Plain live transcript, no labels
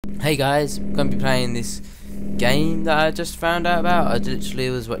Hey guys, I'm going to be playing this game that I just found out about. I literally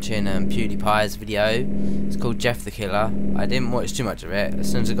was watching PewDiePie's video. It's called Jeff the Killer. I didn't watch too much of it.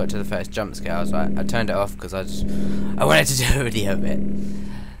 As soon as I got to the first jump scare, I was like, I turned it off because I wanted to do a video of it.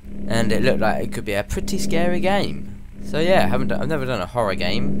 And it looked like it could be a pretty scary game. So yeah, I've never done a horror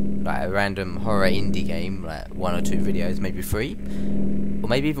game, like a random horror indie game, like 1 or 2 videos, maybe 3, or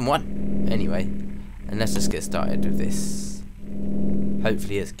maybe even 1. Anyway, and let's just get started with this.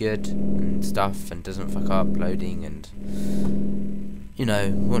 Hopefully it's good and stuff and doesn't fuck up loading and you know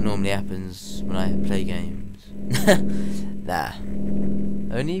what normally happens when I play games. Nah,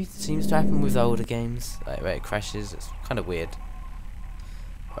 only seems to happen with older games, like where it crashes. It's kind of weird.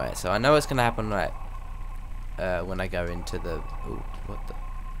 Right, so I know what's gonna happen, like when I go into the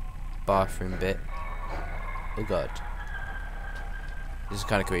bathroom bit. Oh god, this is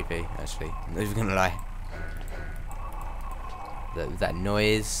kind of creepy actually, I'm not even gonna lie. That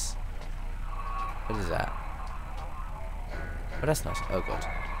noise. What is that? Oh, that's nice. Oh god.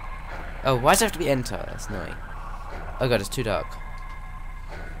 Oh, why does it have to be enter? That's annoying. Oh god, it's too dark.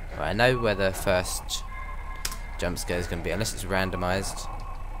 Right, I know where the first jump scare is going to be, unless it's randomized.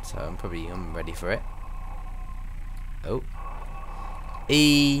 So I'm ready for it. Oh.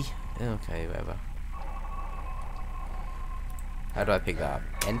 E. Okay, whatever. How do I pick that up?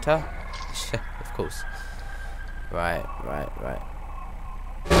 Enter? Of course. Right.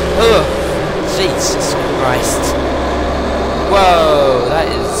 Oh, Jesus Christ! Whoa, that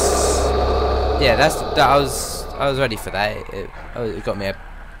is. Yeah, I was ready for that. It got me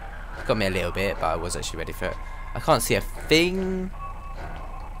a little bit, but I was actually ready for it. I can't see a thing.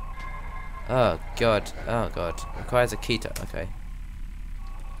 Oh god. Requires a key to. Okay.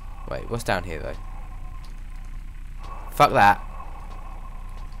 Wait, what's down here though? Fuck that.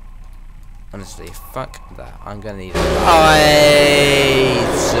 Honestly, fuck that. I'm gonna need it. Oh,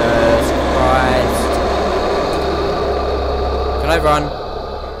 Jesus Christ. Can I run?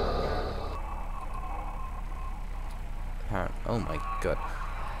 Oh my god.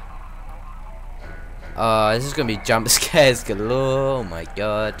 Oh, this is gonna be jump scares galore. Oh my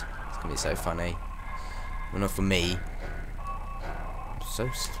god. It's gonna be so funny. Well, not for me. I'm so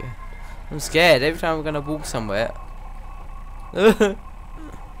scared. I'm scared every time we're gonna walk somewhere.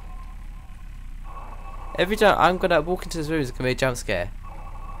 Every time I'm gonna walk into this room, it's gonna be a jump scare.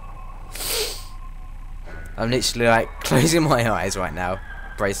 I'm literally like closing my eyes right now,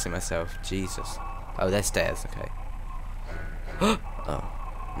 bracing myself. Jesus. Oh, there's stairs. Okay. Oh,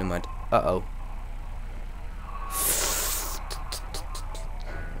 never mind. Uh-oh.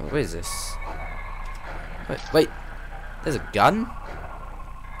 What is this? Wait. There's a gun?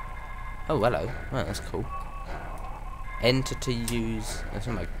 Oh, hello. Oh, that's cool. Enter to use. That's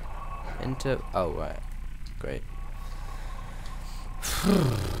not like enter. Oh, right. Great.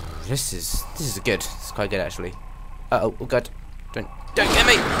 This is good. This is quite good actually. Oh god. Don't get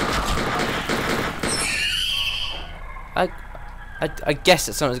me. I guessed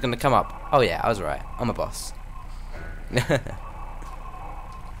that something's gonna come up. Oh yeah, I was right. I'm a boss.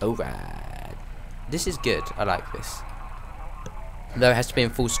 Alright. This is good. I like this. Though it has to be in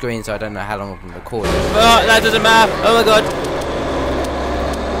full screen, so I don't know how long I've been recording. Oh, that doesn't matter. Oh my god.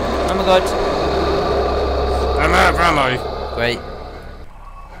 Oh my god. I'm out of ammo. Great.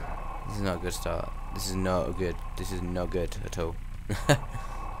 This is not a good start. This is not good at all.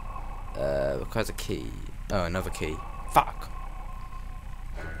 Requires a key. Oh, another key. Fuck.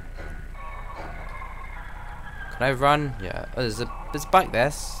 Can I run? Yeah. Oh, there's a bike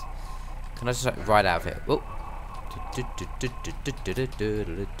there. Can I just like ride out of it? Oh.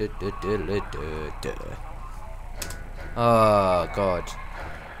 Oh god.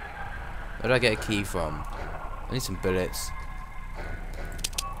 Where do I get a key from? I need some bullets.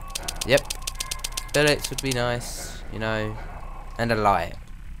 Yep. Bullets would be nice, you know. And a light.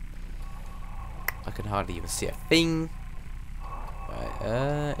 I can hardly even see a thing. Right,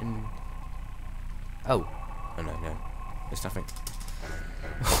 oh. Oh no. There's nothing.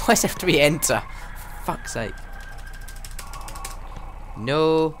 Why does it have to be enter? For fuck's sake.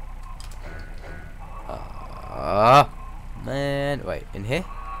 No. Man. Wait, in here?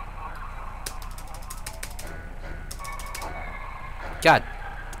 God.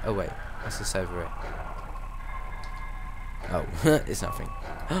 Oh wait, what's this over it? Oh, it's nothing.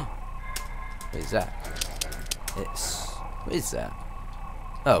 What is that? What is that?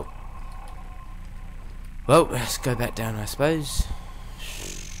 Oh. Well, let's go back down, I suppose.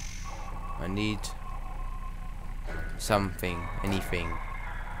 I need something, anything.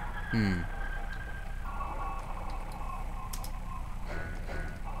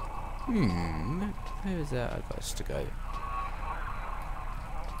 Where is that? I got us to go.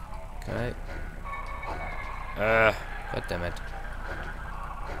 Okay. God damn it.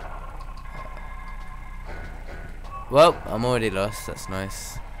 Well, I'm already lost. That's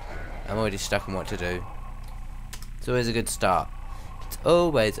nice. I'm already stuck on what to do. It's always a good start. It's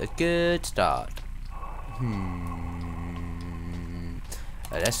always a good start.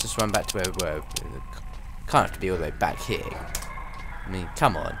 Let's just run back to where we were. Can't have to be all the way back here. I mean,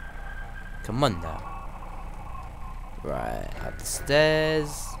 come on. Come on now. Right, up the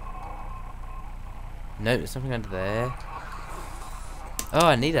stairs. No, there's something under there. Oh,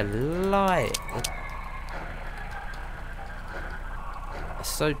 I need a light. It's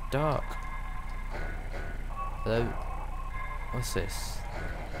so dark. Hello? What's this?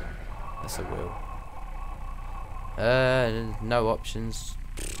 That's a wheel. No options.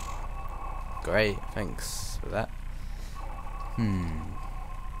 Great, thanks for that.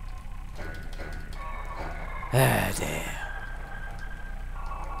 Ah, dear.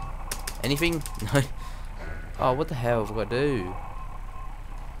 Anything? No. Oh, what the hell have I got to do?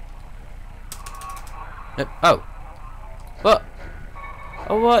 No. Oh. What?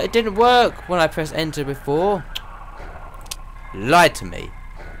 Oh, what? It didn't work when I pressed enter before. Lied to me.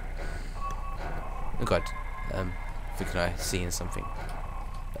 Oh god. Thinking I seen something.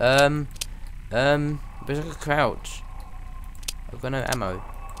 But I could crouch. I've got no ammo.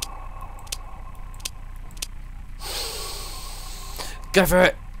 Go for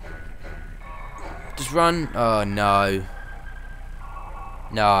it. Just run. Oh no.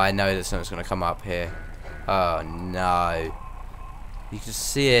 No, I know that something's gonna come up here. Oh no. You can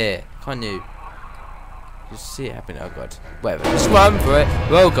see it, can't you? You see it happen. Oh god. Whatever. Just run for it.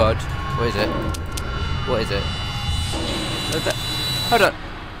 Oh god. What is it? What is it? Hold on.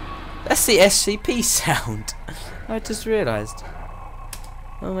 That's the SCP sound. I just realised.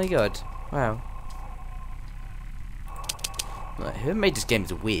 Oh my god. Wow. Right, whoever made this game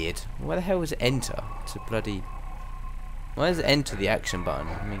is weird. Why the hell was it enter? It's a bloody... Why does it enter the action button?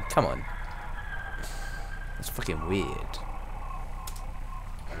 I mean, come on. That's fucking weird.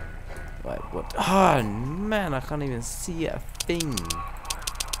 Right, what? Oh man, I can't even see a thing.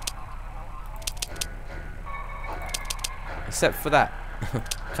 Except for that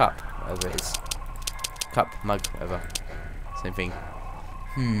cup, whatever it is. Cup, mug, whatever. Same thing.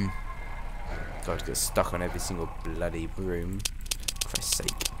 God, get stuck on every single bloody room. For Christ's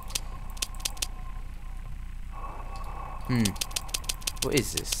sake. What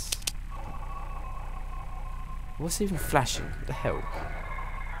is this? What's even flashing? What the hell?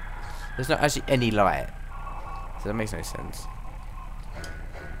 There's not actually any light. So that makes no sense.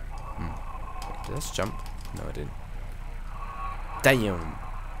 Wait, did I just jump? No, I didn't. Damn.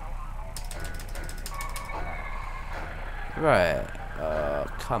 Right.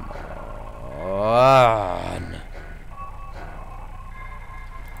 Come on.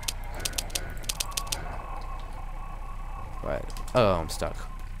 Right. Oh, I'm stuck.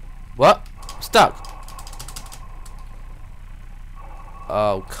 What? I'm stuck.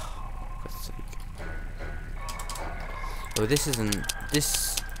 Oh, God's sake. Oh, this isn't.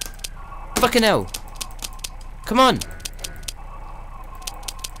 This. Fucking hell. Come on.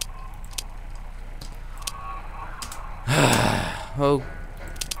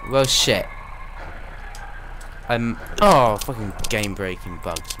 Well, shit. Oh, fucking game breaking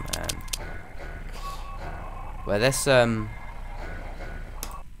bugs, man. Well, let's start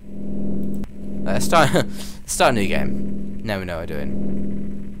a new game. Now we know what we're doing.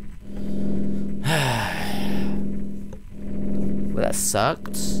 Well, that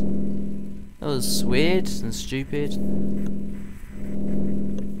sucked. That was weird and stupid.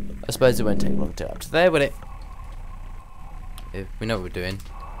 I suppose it won't take long to get up to there, will it? If we know what we're doing.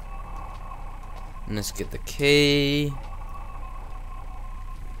 And let's get the key.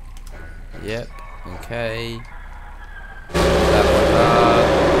 Yep. Okay.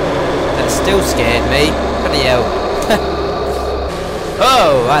 That still scared me. Bloody hell.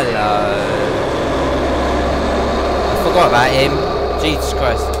 Oh, hello. I forgot about him. Jesus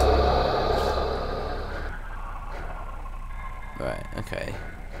Christ. Right, okay.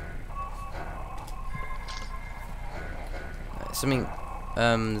 Something,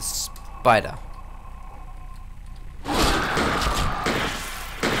 spider.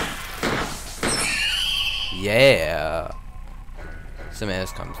 Yeah. Something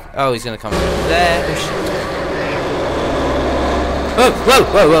else comes. Oh, he's gonna come from there. Oh, whoa,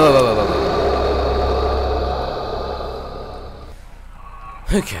 whoa, whoa, whoa, whoa,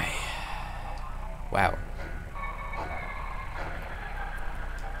 whoa. Okay. Wow.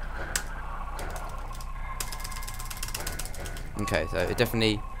 Okay, so it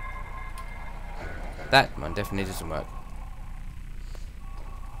definitely... That one definitely doesn't work.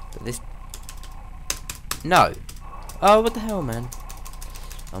 But this... No! Oh, what the hell, man?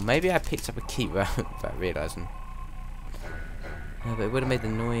 Oh, maybe I picked up a key without realising. No, but it would have made the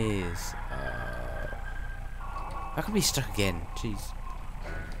noise. I could be stuck again. Jeez.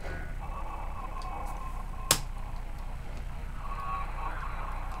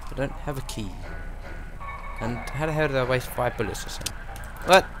 I don't have a key. And how the hell did I waste 5 bullets or something?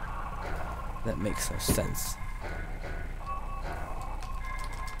 What? That makes no sense.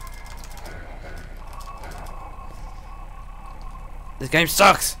 This game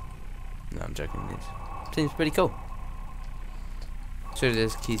sucks! No, I'm joking. It seems pretty cool. Surely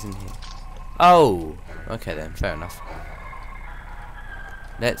there's keys in here. Oh! Okay then, fair enough.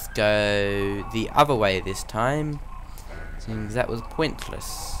 Let's go the other way this time. Seems that was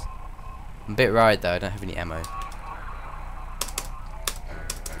pointless. I'm a bit worried though, I don't have any ammo.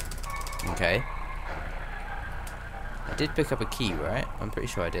 Okay. I did pick up a key, right? I'm pretty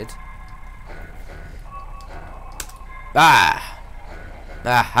sure I did. Ah!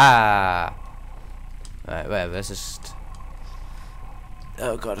 Aha! Right, whatever, let's just...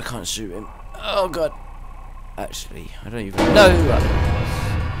 Oh god, I can't shoot him. Oh god. Actually, I don't even know.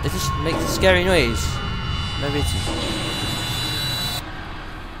 It just makes a scary noise. Maybe it's...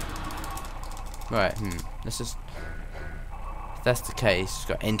 Right, let's just... If that's the case, just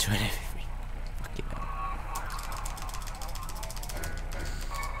got enter and everything. Fuck it now.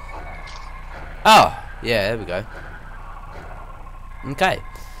 Oh! Yeah, there we go. Okay.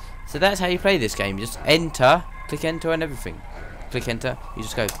 So that's how you play this game. You just enter, click enter and everything. Click enter, you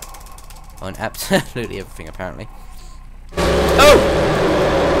just go on absolutely everything apparently. Oh!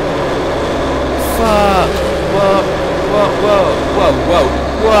 Fuck!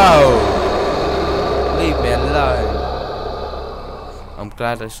 Whoa! Leave me alone. I'm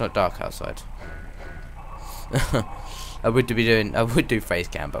glad it's not dark outside. I would do face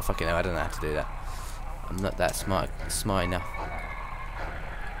cam, but fucking hell, I don't know how to do that. I'm not that smart enough.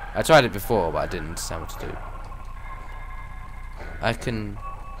 I tried it before, but I didn't understand what to do. I can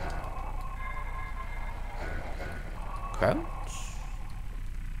crouch.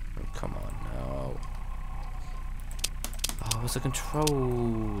 Oh, come on, no. Oh, what's the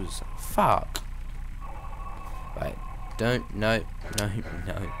controls? Fuck. Right. Don't. No. Oh,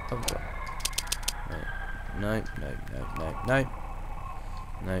 God. No.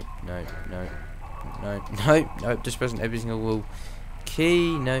 Just pressing every single wall.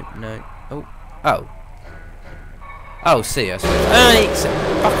 Key. No. Oh. Oh, see, I suppose.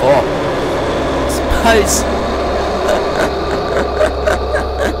 Fuck off.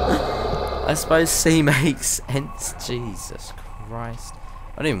 I suppose C makes sense. Jesus Christ.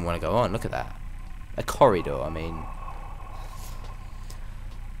 I don't even want to go on. Look at that. A corridor, I mean.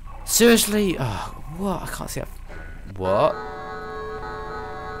 Seriously? Oh, what? I can't see. What?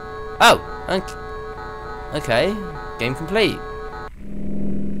 Oh! Okay. Game complete.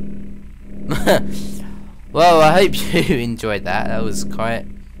 Well, I hope you enjoyed that. That was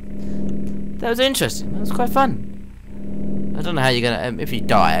interesting. That was quite fun. I don't know how you're gonna. If you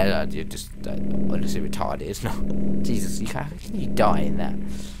die, you're just honestly retarded. It's not. Jesus, how can you die in that?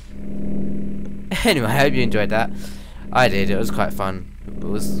 Anyway, I hope you enjoyed that. I did. It was quite fun. It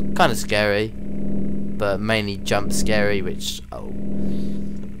was kind of scary, but mainly jump scary. Which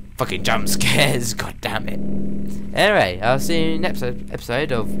fucking jump scares. God damn it. Anyway, I'll see you in the next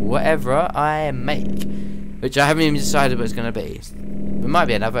episode of whatever I make. Which I haven't even decided what it's going to be. It might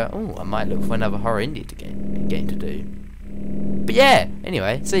be another... Oh, I might look for another horror indie game to do. But yeah,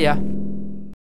 anyway, see ya.